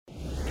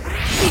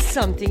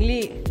something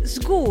li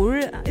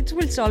żgur it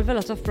will solve a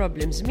lot of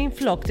problems. Min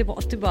flok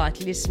tibat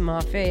li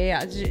isma' fej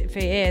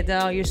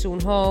qiegħda, you're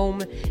soon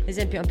home,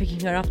 eżempju I'm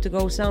picking her up to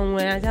go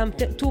somewhere, I'm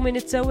 2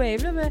 minutes away,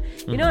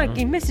 you know,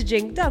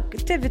 messaging dak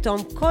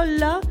tevitom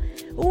kollha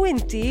u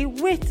inti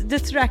with the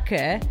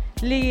tracker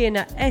li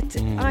jiena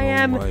I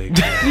am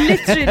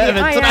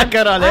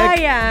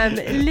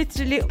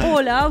literally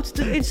all out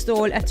to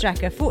install a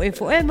tracker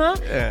fuq imma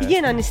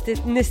jiena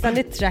nista'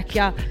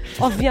 nittrakkja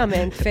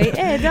ovvjament fej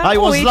qiegħda. I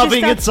was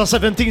loving it sa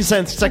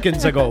 17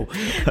 seconds ago.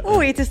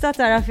 U tista'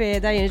 tara fej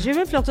qiegħda jinġi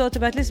minn flok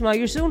tibgħat l-isma'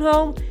 you're soon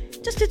home.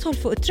 Just tidħol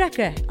fuq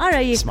it-tracker.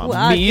 Ara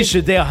mhijiex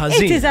idea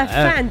ħażin. It is a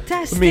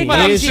fantastic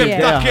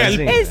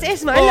idea.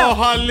 Isma'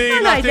 ħalli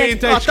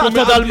ta'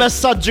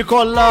 dal-messaġġi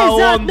kollha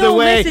on the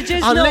way.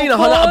 Ħallejna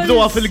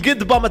ħalaqbduha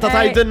fil-gidba meta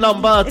tgħidilna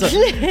mbagħad.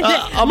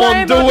 I'm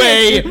on the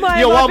way.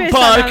 You I'm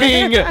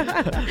parking.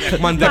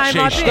 M'għandek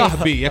xejn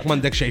xtaħbi, jekk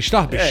m'għandek xejn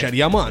xtaħbi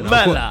x-xerja magħna.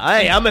 Mela,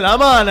 għamilha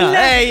magħna.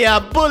 Ejja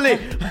bully.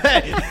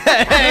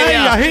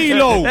 Ejja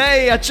hilo.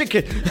 Ejja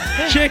chicken.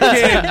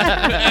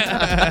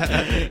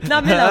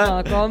 Namilha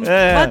magħkom.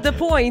 But the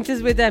point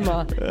is with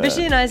Emma. Biex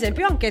jiena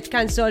eżempju anke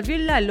tkansolvi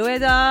l-allu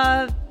edha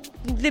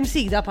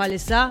l-imsida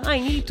palissa. I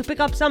need to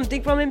pick up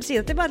something from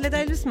imsida. Tibad li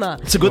ta' l-isma.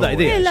 It's a good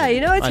idea. You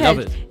know,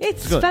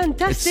 it's good.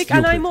 fantastic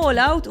and I'm all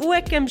out. U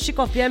hekk hemm xi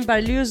koppja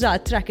bar li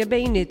jużat tracker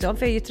bejnietom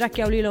fejn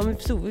jitrakkjaw lilhom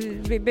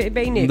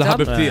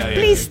bejnietom.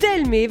 Please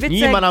tell me if it's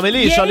jien ma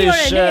nagħmilix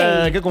għaliex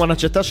kieku ma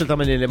naċċettax il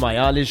tagħmel li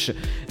Maja għaliex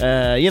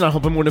jiena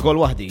nħobb imur Nikol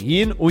waħdi.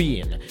 Jien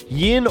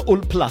u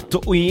l-platt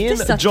u jien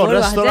ġo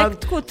restaurant.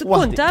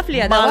 Tkun taf li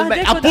għadha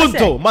waħdek.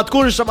 Appuntu, ma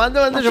tkunx ma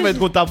m'għandix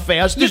tkun taf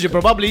fejn għax tiġi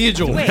probabbli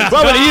jiġu.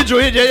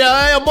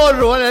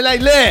 Morru, le,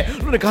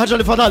 l-unika ħaġa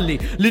li fadalli,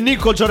 li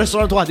Nikol ġo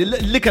restaurant waħdi,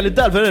 l-ikel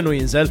id-dal verenu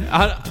jinżel.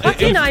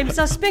 But I'm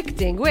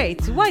suspecting,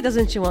 wait, why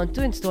doesn't she want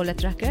to install a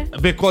tracker?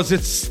 Because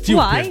it's stupid.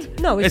 Why?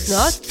 No, it's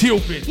not. It's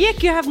stupid.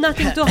 Jekk you have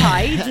nothing to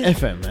hide,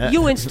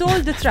 you install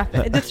the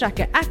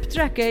tracker, app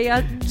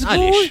tracker,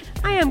 żgur,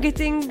 I am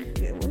getting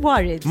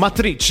worried. Ma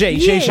trid xej,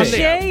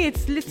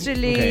 it's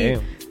literally...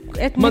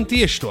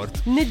 Mantiex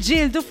tort.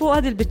 Nidġildu fuq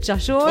għad il-bicċa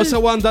xogħol. U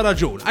sew għandha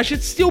raġun. Għax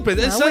it's stupid,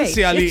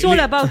 essenzjali. It's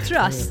all about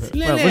trust.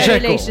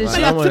 Relationship.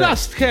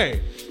 Trust, kej.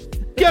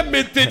 Kemm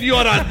inti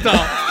ignoranta?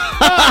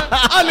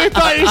 Għalli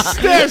ta'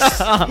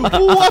 istess.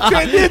 What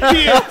an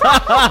idiot.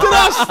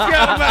 Trust,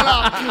 Kermela.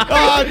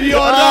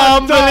 Ignoranta.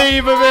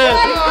 Unbelievable.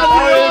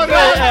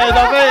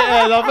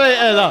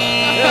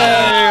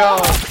 Unbelievable.